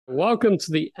Welcome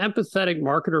to the Empathetic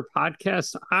Marketer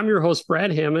Podcast. I'm your host,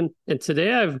 Brad Hammond, and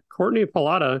today I have Courtney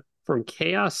Pallota from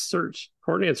ChaosSearch.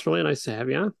 Courtney, it's really nice to have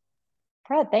you on.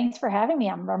 Brad, thanks for having me.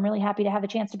 I'm really happy to have a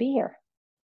chance to be here.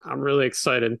 I'm really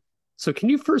excited. So can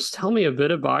you first tell me a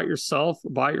bit about yourself,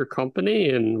 about your company,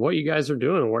 and what you guys are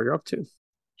doing and what you're up to?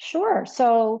 Sure.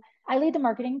 So I lead the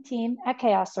marketing team at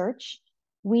ChaosSearch.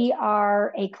 We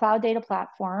are a cloud data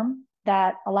platform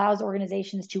that allows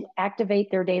organizations to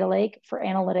activate their data lake for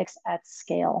analytics at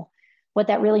scale. What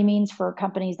that really means for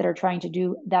companies that are trying to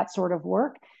do that sort of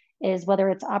work is whether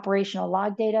it's operational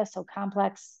log data, so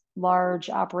complex,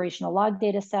 large operational log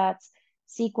data sets,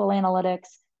 SQL analytics,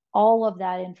 all of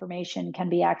that information can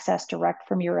be accessed direct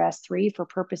from your S3 for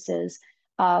purposes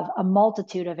of a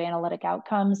multitude of analytic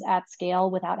outcomes at scale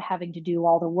without having to do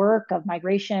all the work of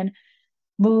migration,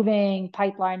 moving,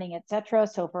 pipelining, et cetera.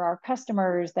 So for our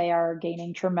customers, they are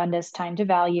gaining tremendous time to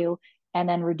value and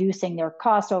then reducing their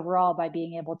cost overall by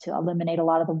being able to eliminate a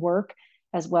lot of the work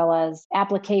as well as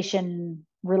application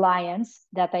reliance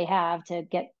that they have to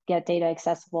get data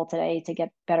accessible today to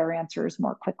get better answers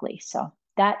more quickly. So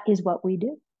that is what we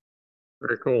do.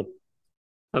 Very cool.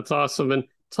 That's awesome. And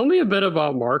tell me a bit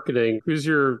about marketing. Who's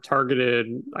your targeted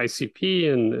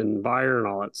ICP and buyer and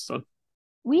all that stuff?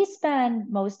 We spend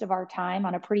most of our time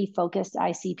on a pretty focused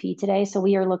ICP today. So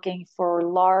we are looking for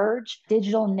large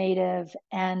digital native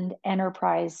and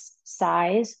enterprise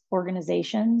size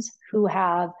organizations who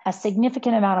have a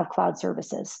significant amount of cloud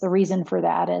services. The reason for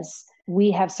that is we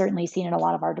have certainly seen in a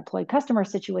lot of our deployed customer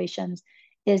situations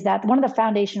is that one of the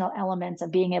foundational elements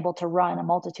of being able to run a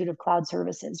multitude of cloud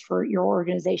services for your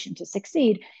organization to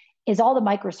succeed is all the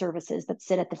microservices that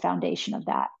sit at the foundation of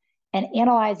that. And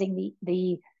analyzing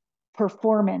the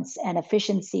performance and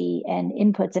efficiency and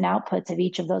inputs and outputs of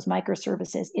each of those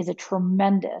microservices is a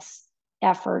tremendous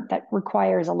effort that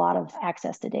requires a lot of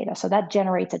access to data. So that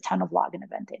generates a ton of log and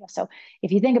event data. So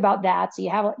if you think about that, so you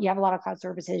have a lot of cloud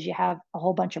services, you have a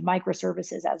whole bunch of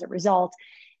microservices as a result,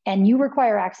 and you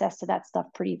require access to that stuff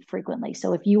pretty frequently.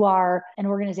 So if you are an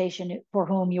organization for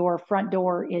whom your front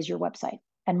door is your website,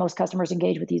 and most customers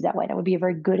engage with you that way, that would be a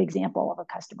very good example of a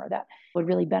customer that would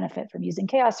really benefit from using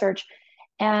ChaosSearch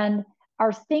and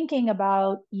are thinking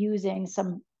about using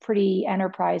some pretty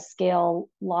enterprise scale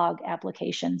log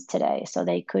applications today. So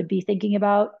they could be thinking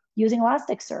about using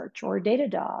Elasticsearch or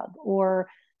Datadog or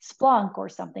Splunk or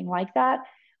something like that.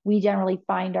 We generally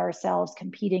find ourselves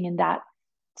competing in that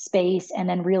space and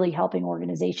then really helping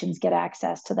organizations get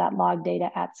access to that log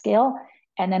data at scale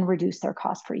and then reduce their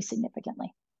cost pretty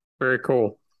significantly. Very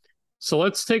cool. So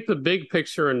let's take the big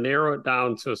picture and narrow it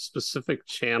down to a specific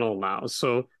channel now.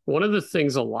 So one of the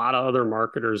things a lot of other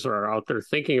marketers are out there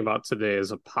thinking about today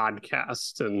is a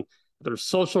podcast, and there's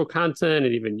social content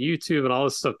and even YouTube and all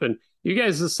this stuff. And you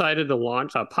guys decided to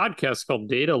launch a podcast called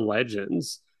Data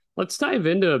Legends. Let's dive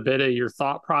into a bit of your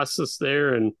thought process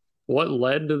there and what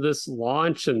led to this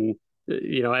launch. And,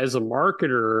 as a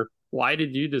marketer, why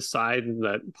did you decide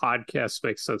that podcasts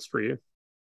make sense for you?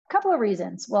 Couple of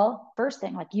reasons. Well, first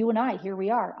thing, like you and I, here we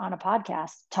are on a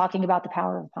podcast talking about the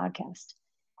power of a podcast.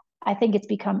 I think it's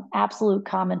become absolute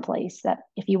commonplace that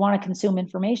if you want to consume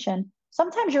information,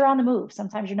 sometimes you're on the move,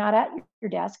 sometimes you're not at your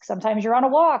desk, sometimes you're on a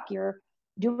walk, you're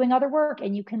doing other work,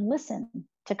 and you can listen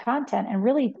to content and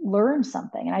really learn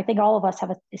something. And I think all of us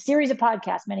have a series of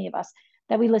podcasts, many of us,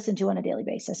 that we listen to on a daily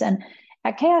basis. And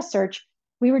at ChaosSearch,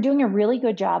 we were doing a really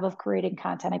good job of creating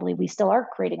content. I believe we still are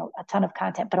creating a ton of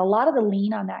content, but a lot of the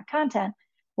lean on that content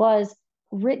was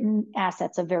written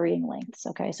assets of varying lengths.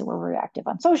 Okay, so we're very active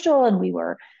on social, and we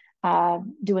were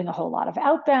doing a whole lot of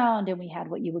outbound, and we had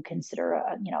what you would consider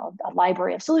a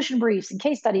library of solution briefs and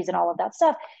case studies and all of that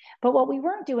stuff. But what we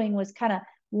weren't doing was kind of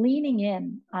leaning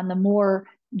in on the more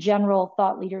general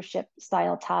thought leadership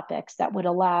style topics that would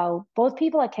allow both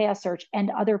people at ChaosSearch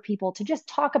and other people to just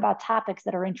talk about topics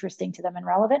that are interesting to them and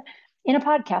relevant in a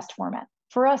podcast format.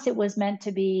 For us, it was meant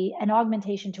to be an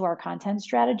augmentation to our content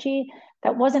strategy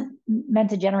that wasn't meant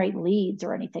to generate leads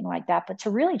or anything like that, but to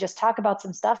really just talk about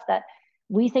some stuff that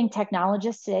we think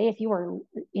technologists today, if you're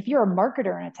a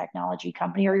marketer in a technology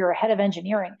company or you're a head of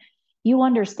engineering, you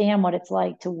understand what it's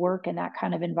like to work in that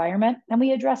kind of environment. And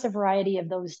we address a variety of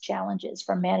those challenges,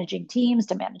 from managing teams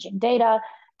to managing data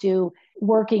to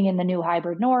working in the new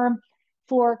hybrid norm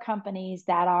for companies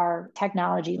that are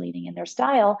technology leading in their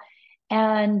style,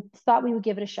 and thought we would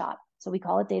give it a shot. So we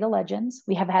call it Data Legends.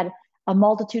 We have had a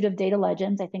multitude of Data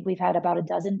Legends. I think we've had about a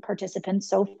dozen participants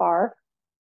so far.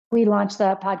 We launched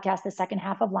the podcast the second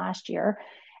half of last year.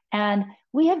 And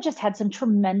we have just had some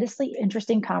tremendously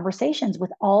interesting conversations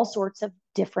with all sorts of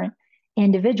different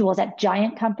individuals at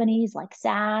giant companies like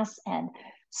SaaS and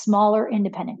smaller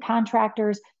independent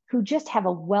contractors who just have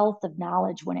a wealth of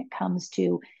knowledge when it comes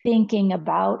to thinking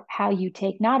about how you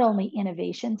take not only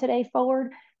innovation today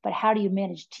forward, but how do you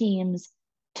manage teams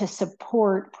to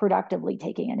support productively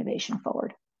taking innovation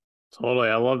forward. Totally.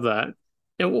 I love that.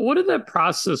 And what did that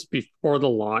process before the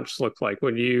launch look like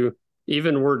when you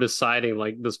even were deciding,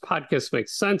 like, this podcast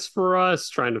makes sense for us,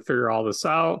 trying to figure all this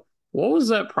out? What was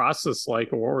that process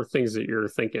like, and what were things that you're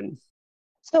thinking?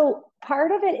 So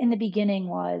part of it in the beginning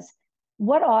was,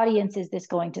 what audience is this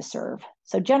going to serve?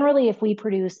 So generally, if we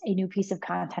produce a new piece of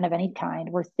content of any kind,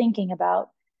 we're thinking about,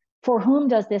 for whom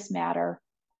does this matter?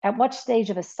 At what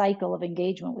stage of a cycle of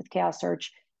engagement with ChaosSearch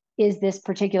is this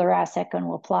particular asset going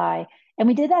to apply? And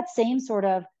we did that same sort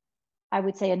of, I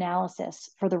would say, analysis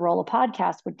for the role a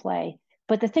podcast would play.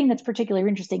 But the thing that's particularly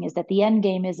interesting is that the end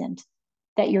game isn't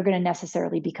that you're going to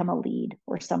necessarily become a lead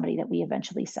or somebody that we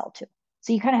eventually sell to.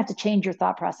 So you kind of have to change your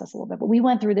thought process a little bit. But we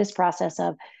went through this process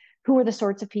of who are the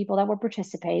sorts of people that will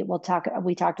participate.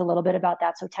 We talked a little bit about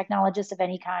that. So technologists of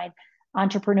any kind,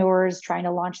 entrepreneurs trying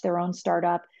to launch their own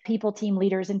startup, people, team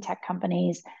leaders in tech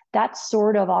companies. That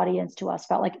sort of audience to us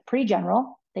felt like pretty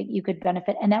general, that you could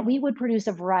benefit, and that we would produce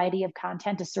a variety of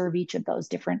content to serve each of those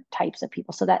different types of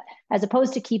people. So that, as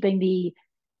opposed to keeping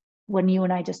when you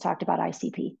and I just talked about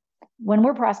ICP, when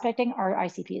we're prospecting, our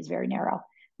ICP is very narrow.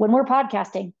 When we're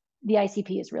podcasting, the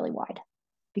ICP is really wide,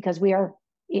 because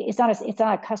it's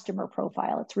not a customer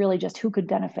profile. It's really just who could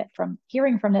benefit from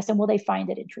hearing from this, and will they find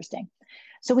it interesting?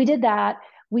 So we did that.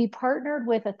 We partnered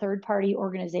with a third-party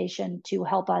organization to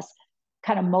help us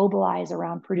kind of mobilize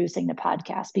around producing the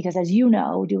podcast, because, as you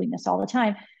know, doing this all the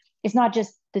time, it's not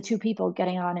just the two people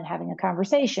getting on and having a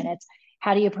conversation. It's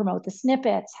how do you promote the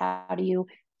snippets? How do you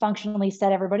functionally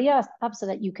set everybody up so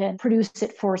that you can produce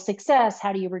it for success?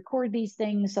 How do you record these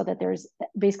things so that there's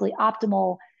basically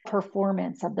optimal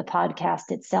performance of the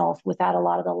podcast itself without a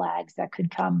lot of the lags that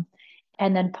could come?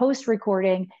 And then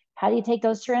post-recording, how do you take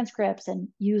those transcripts and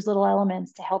use little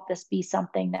elements to help this be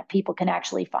something that people can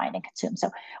actually find and consume?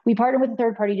 So we partnered with a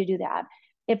third party to do that.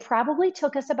 It probably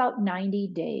took us about 90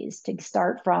 days to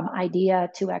start from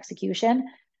idea to execution.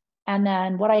 And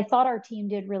then what I thought our team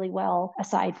did really well,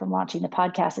 aside from launching the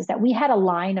podcast, is that we had a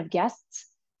line of guests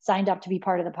signed up to be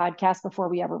part of the podcast before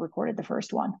we ever recorded the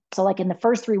first one. So like in the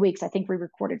first 3 weeks, I think we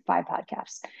recorded 5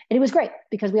 podcasts. And it was great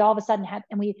because we all of a sudden had,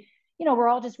 and we're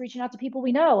all just reaching out to people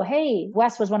we know. Hey,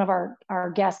 Wes was one of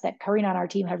our guests that Karina on our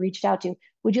team had reached out to.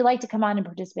 Would you like to come on and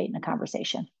participate in a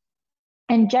conversation?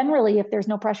 And generally, if there's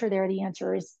no pressure there, the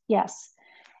answer is yes.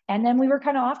 And then we were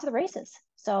kind of off to the races.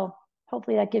 So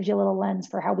hopefully that gives you a little lens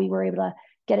for how we were able to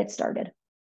get it started.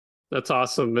 That's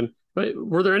awesome. And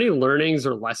were there any learnings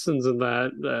or lessons in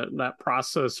that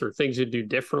process, or things you'd do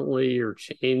differently or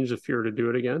change if you were to do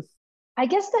it again? I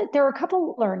guess that there are a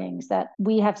couple learnings that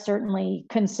we have certainly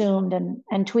consumed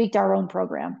and tweaked our own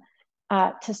program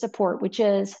to support, which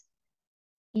is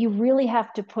you really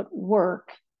have to put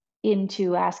work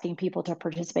into asking people to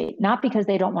participate, not because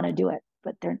they don't want to do it,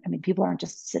 but people aren't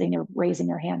just sitting there raising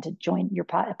their hand to join your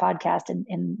podcast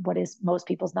in what is most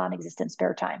people's non-existent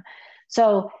spare time.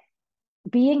 So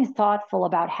being thoughtful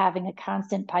about having a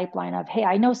constant pipeline of, hey,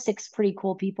 I know 6 pretty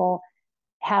cool people.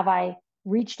 Have I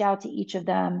reached out to each of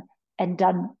them and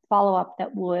done follow-up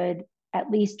that would at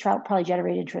least probably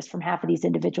generate interest from half of these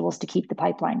individuals to keep the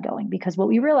pipeline going? Because what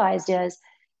we realized is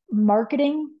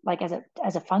marketing, like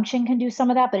as a function, can do some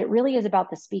of that, but it really is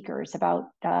about the speakers, about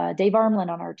Dave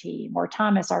Armlin on our team, or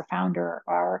Thomas, our founder,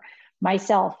 or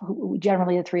myself, who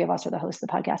generally the 3 of us are the hosts of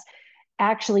the podcast,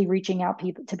 actually reaching out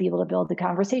people to be able to build the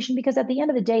conversation. Because at the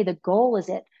end of the day, the goal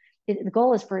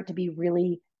is for it to be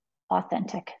really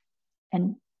authentic.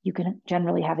 And you can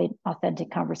generally have an authentic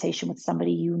conversation with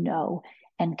somebody you know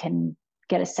and can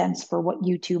get a sense for what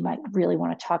you two might really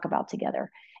want to talk about together.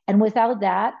 And without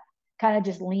that, kind of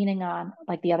just leaning on,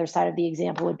 like, the other side of the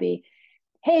example would be,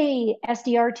 hey,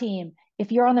 SDR team,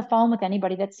 if you're on the phone with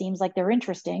anybody that seems like they're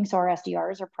interesting, so our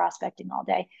SDRs are prospecting all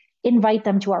day, invite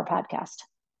them to our podcast.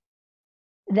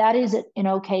 That is an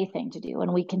okay thing to do.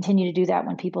 And we continue to do that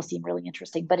when people seem really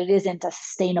interesting, but it isn't a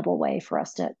sustainable way for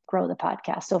us to grow the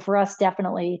podcast. So for us,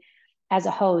 definitely as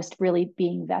a host, really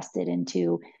being vested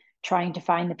into trying to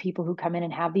find the people who come in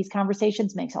and have these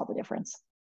conversations makes all the difference.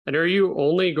 And are you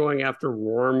only going after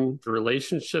warm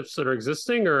relationships that are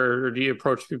existing, or do you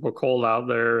approach people cold out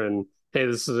there and, hey,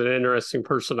 this is an interesting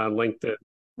person on LinkedIn?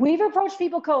 We've approached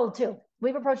people cold too.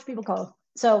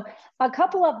 So a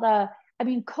couple of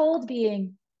cold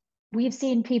being, we've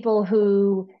seen people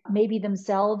who maybe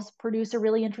themselves produce a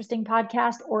really interesting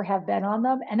podcast or have been on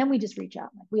them, and then we just reach out.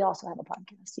 Like, we also have a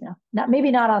podcast, maybe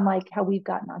not on like how we've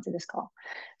gotten onto this call.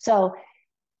 So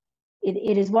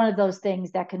it is one of those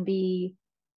things that can be,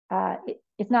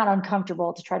 it's not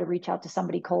uncomfortable to try to reach out to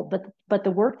somebody cold, but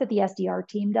the work that the SDR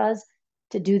team does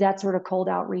to do that sort of cold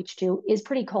outreach to is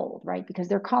pretty cold, right? Because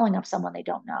they're calling up someone they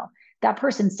don't know. That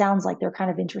person sounds like they're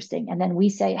kind of interesting. And then we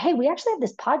say, hey, we actually have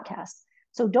this podcast.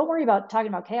 So don't worry about talking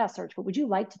about ChaosSearch, but would you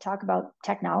like to talk about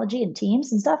technology and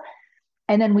teams and stuff?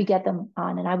 And then we get them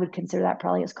on. And I would consider that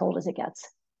probably as cold as it gets.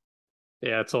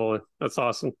 Yeah, totally. That's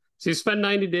awesome. So you spend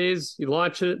 90 days, you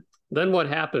launch it. Then what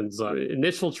happens?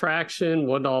 Initial traction,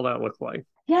 what did all that look like?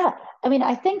 Yeah. I mean,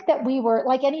 I think that we were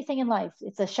like anything in life,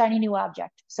 it's a shiny new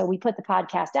object. So we put the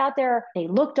podcast out there. They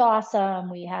looked awesome.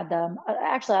 We had them.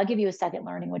 Actually, I'll give you a second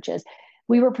learning, which is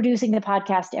we were producing the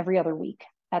podcast every other week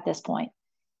at this point.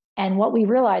 And what we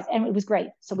realized, and it was great.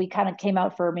 So we kind of came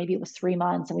out for maybe it was 3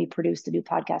 months and we produced a new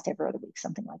podcast every other week,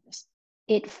 something like this.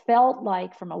 It felt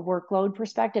like from a workload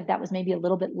perspective, that was maybe a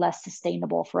little bit less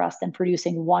sustainable for us than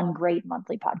producing one great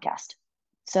monthly podcast.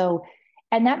 So,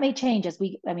 and that may change as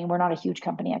I mean, we're not a huge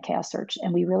company at ChaosSearch,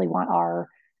 and we really want our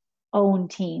own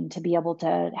team to be able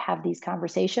to have these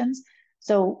conversations.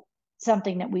 So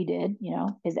something that we did,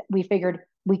 is that we figured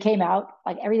we came out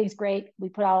like everything's great. We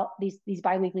put out these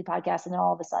biweekly podcasts, and then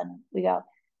all of a sudden we go,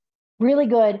 really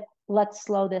good. Let's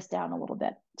slow this down a little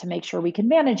bit to make sure we can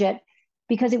manage it,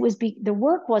 because the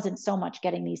work wasn't so much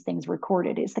getting these things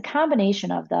recorded. It's the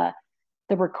combination of the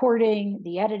recording,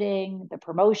 the editing, the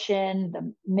promotion,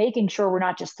 the making sure we're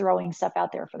not just throwing stuff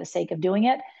out there for the sake of doing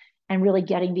it, and really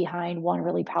getting behind one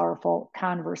really powerful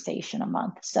conversation a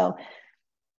month. So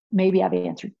maybe I've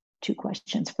answered two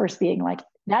questions. First being like,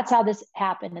 that's how this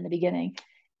happened in the beginning.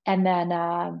 And then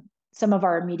some of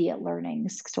our immediate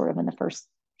learnings sort of in the first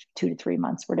 2 to 3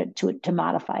 months were to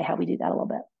modify how we do that a little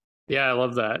bit. Yeah, I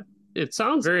love that. It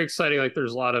sounds very exciting. Like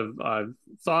there's a lot of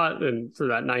thought, and through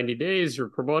that 90 days, you're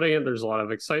promoting it. There's a lot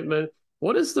of excitement.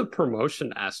 What does the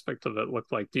promotion aspect of it look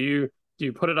like? Do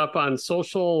you put it up on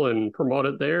social and promote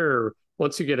it there? Or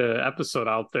once you get an episode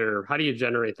out there, how do you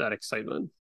generate that excitement?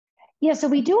 Yeah, so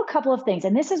we do a couple of things,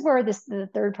 and this is where the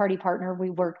third party partner we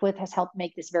worked with has helped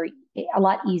make this a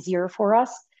lot easier for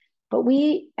us. But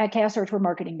we at ChaosSearch, we're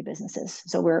marketing to businesses,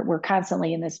 so we're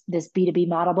constantly in this B2B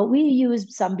model. But we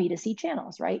use some B2C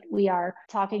channels, right? We are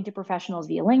talking to professionals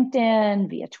via LinkedIn,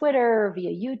 via Twitter, via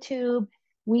YouTube.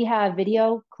 We have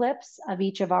video clips of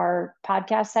each of our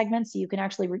podcast segments, so you can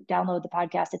actually download the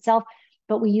podcast itself.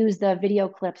 But we use the video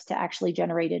clips to actually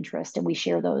generate interest, and we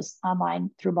share those online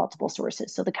through multiple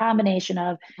sources. So the combination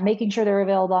of making sure they're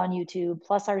available on YouTube,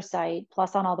 plus our site,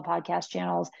 plus on all the podcast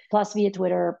channels, plus via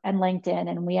Twitter and LinkedIn.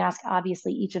 And we ask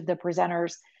obviously each of the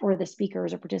presenters or the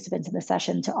speakers or participants in the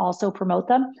session to also promote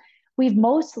them. We've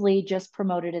mostly just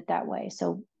promoted it that way.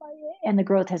 So, and the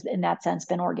growth has in that sense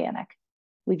been organic.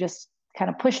 We've just kind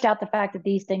of pushed out the fact that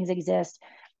these things exist,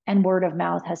 and word of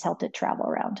mouth has helped it travel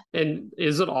around. And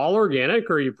is it all organic,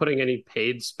 or are you putting any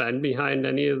paid spend behind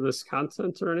any of this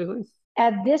content or anything?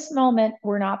 At this moment,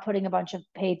 we're not putting a bunch of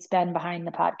paid spend behind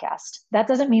the podcast. That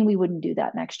doesn't mean we wouldn't do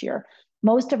that next year.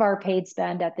 Most of our paid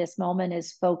spend at this moment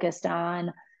is focused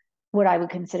on what I would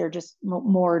consider just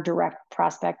more direct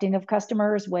prospecting of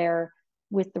customers, where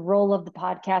with the role of the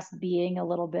podcast being a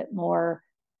little bit more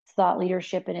thought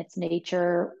leadership in its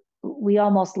nature, we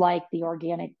almost like the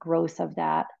organic growth of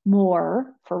that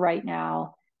more for right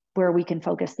now, where we can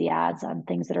focus the ads on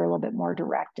things that are a little bit more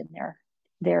direct in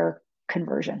their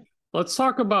conversion. Let's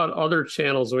talk about other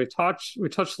channels. We touched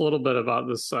a little bit about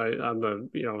this on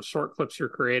the short clips you're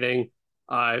creating.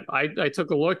 I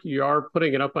took a look. You are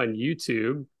putting it up on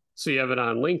YouTube, so you have it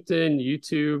on LinkedIn,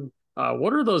 YouTube.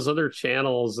 What are those other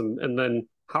channels, and then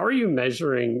how are you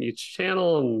measuring each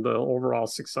channel and the overall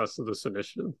success of this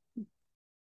initiative?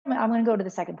 I'm going to go to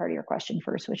the second part of your question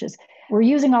first, which is we're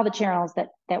using all the channels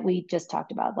that we just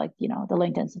talked about, like, the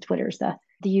LinkedIn's, the Twitters, the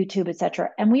YouTube, et cetera.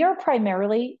 And we are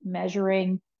primarily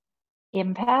measuring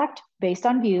impact based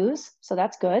on views. So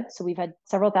that's good. So we've had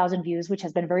several thousand views, which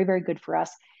has been very, very good for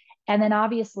us. And then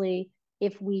obviously,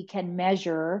 if we can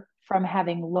measure from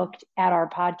having looked at our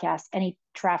podcast, any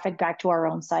traffic back to our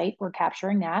own site, we're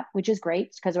capturing that, which is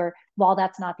great, because while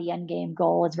that's not the end game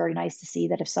goal, it's very nice to see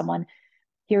that if someone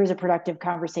here's a productive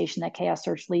conversation that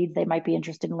ChaosSearch leads, they might be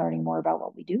interested in learning more about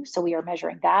what we do. So we are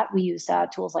measuring that. We use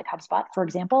tools like HubSpot, for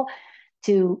example,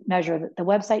 to measure the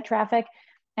website traffic.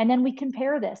 And then we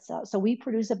compare this. So we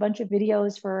produce a bunch of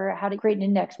videos for how to create an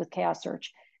index with ChaosSearch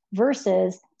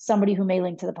versus somebody who may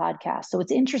link to the podcast. So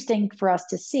it's interesting for us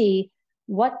to see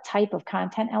what type of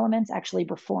content elements actually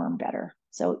perform better.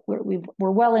 So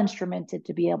we're well instrumented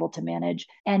to be able to manage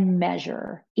and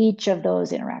measure each of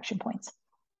those interaction points.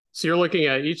 So you're looking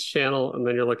at each channel, and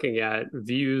then you're looking at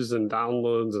views and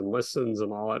downloads and listens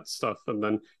and all that stuff. And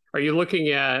then Are you looking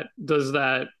at, does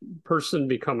that person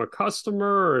become a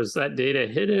customer, or is that data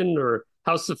hidden, or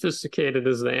how sophisticated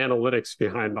is the analytics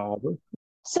behind all of it?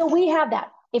 So we have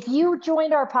that. If you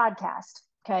joined our podcast,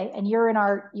 okay, and you're in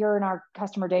our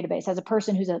customer database as a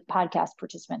person who's a podcast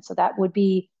participant, so that would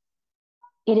be,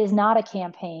 it is not a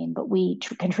campaign, but we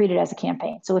can treat it as a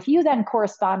campaign. So if you then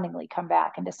correspondingly come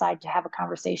back and decide to have a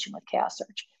conversation with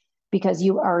ChaosSearch because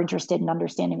you are interested in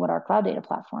understanding what our cloud data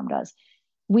platform does,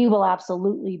 we will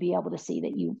absolutely be able to see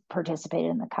that you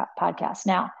participated in the podcast.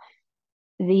 Now,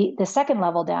 the second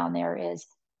level down there is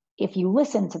if you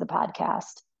listen to the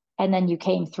podcast and then you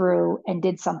came through and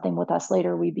did something with us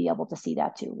later, we'd be able to see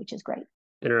that too, which is great.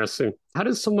 Interesting. How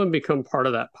does someone become part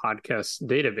of that podcast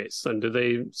database? And do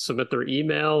they submit their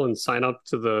email and sign up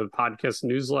to the podcast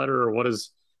newsletter, or what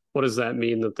does that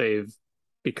mean that they've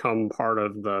become part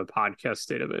of the podcast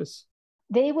database?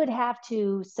 They would have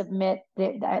to submit,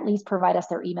 at least provide us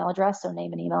their email address, so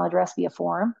name and email address via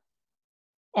form,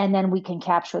 and then we can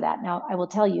capture that. Now, I will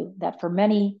tell you that for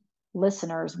many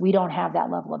listeners, we don't have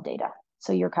that level of data.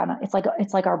 So you're kind of,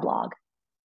 it's like our blog.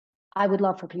 I would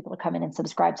love for people to come in and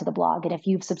subscribe to the blog. And if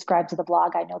you've subscribed to the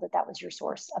blog, I know that that was your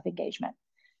source of engagement.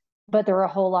 But there are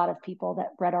a whole lot of people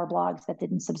that read our blogs that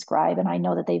didn't subscribe. And I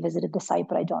know that they visited the site,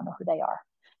 but I don't know who they are.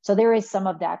 So there is some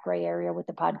of that gray area with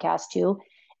the podcast too.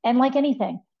 And like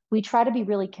anything, we try to be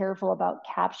really careful about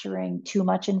capturing too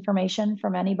much information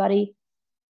from anybody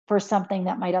for something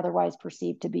that might otherwise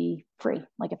perceive to be free.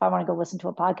 Like if I want to go listen to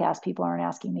a podcast, people aren't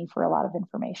asking me for a lot of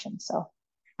information. So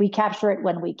we capture it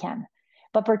when we can.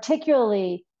 But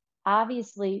particularly,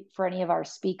 obviously, for any of our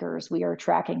speakers, we are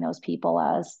tracking those people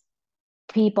as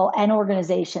people and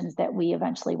organizations that we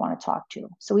eventually want to talk to.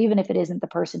 So even if it isn't the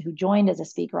person who joined as a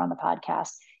speaker on the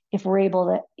podcast, if we're able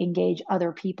to engage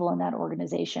other people in that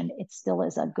organization, it still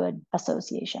is a good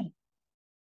association.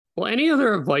 Well, any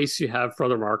other advice you have for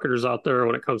other marketers out there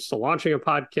when it comes to launching a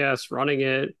podcast, running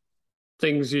it,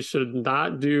 things you should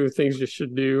not do, things you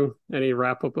should do? Any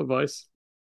wrap-up advice?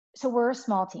 So we're a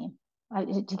small team.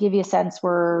 To give you a sense,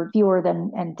 we're fewer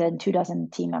than 24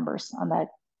 team members on the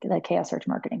ChaosSearch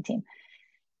marketing team.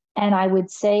 And I would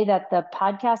say that the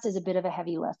podcast is a bit of a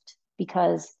heavy lift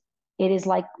because it is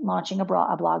like launching a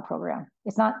blog program.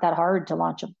 It's not that hard to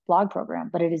launch a blog program,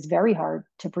 but it is very hard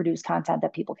to produce content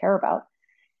that people care about.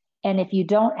 And if you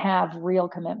don't have real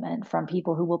commitment from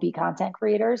people who will be content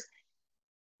creators,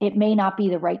 it may not be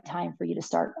the right time for you to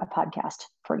start a podcast,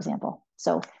 for example.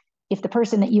 So if the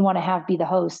person that you want to have be the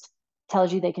host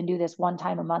tells you they can do this one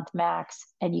time a month max,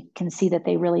 and you can see that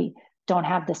they really don't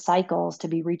have the cycles to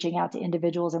be reaching out to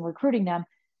individuals and recruiting them,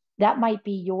 that might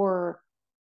be your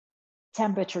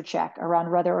temperature check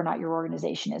around whether or not your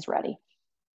organization is ready.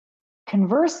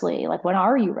 Conversely, like when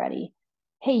are you ready?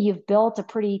 Hey, you've built a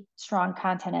pretty strong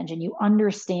content engine. You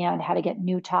understand how to get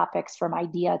new topics from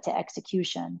idea to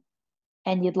execution,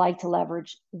 and you'd like to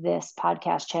leverage this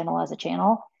podcast channel as a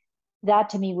channel. That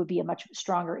to me would be a much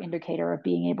stronger indicator of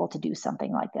being able to do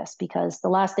something like this, because the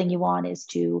last thing you want is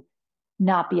to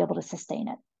not be able to sustain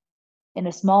it. In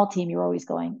a small team, you're always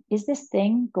going, is this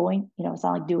thing going, it's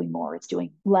not like doing more, it's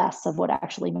doing less of what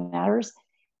actually matters.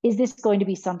 Is this going to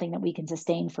be something that we can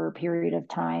sustain for a period of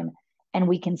time and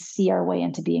we can see our way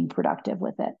into being productive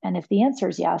with it? And if the answer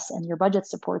is yes, and your budget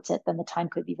supports it, then the time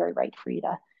could be very right for you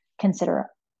to consider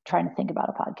trying to think about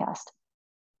a podcast.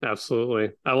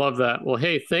 Absolutely. I love that. Well,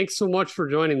 hey, thanks so much for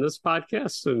joining this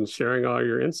podcast and sharing all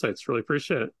your insights. Really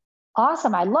appreciate it.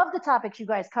 Awesome. I love the topics you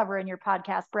guys cover in your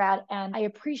podcast, Brad, and I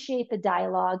appreciate the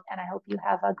dialogue, and I hope you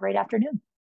have a great afternoon.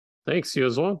 Thanks. You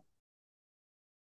as well.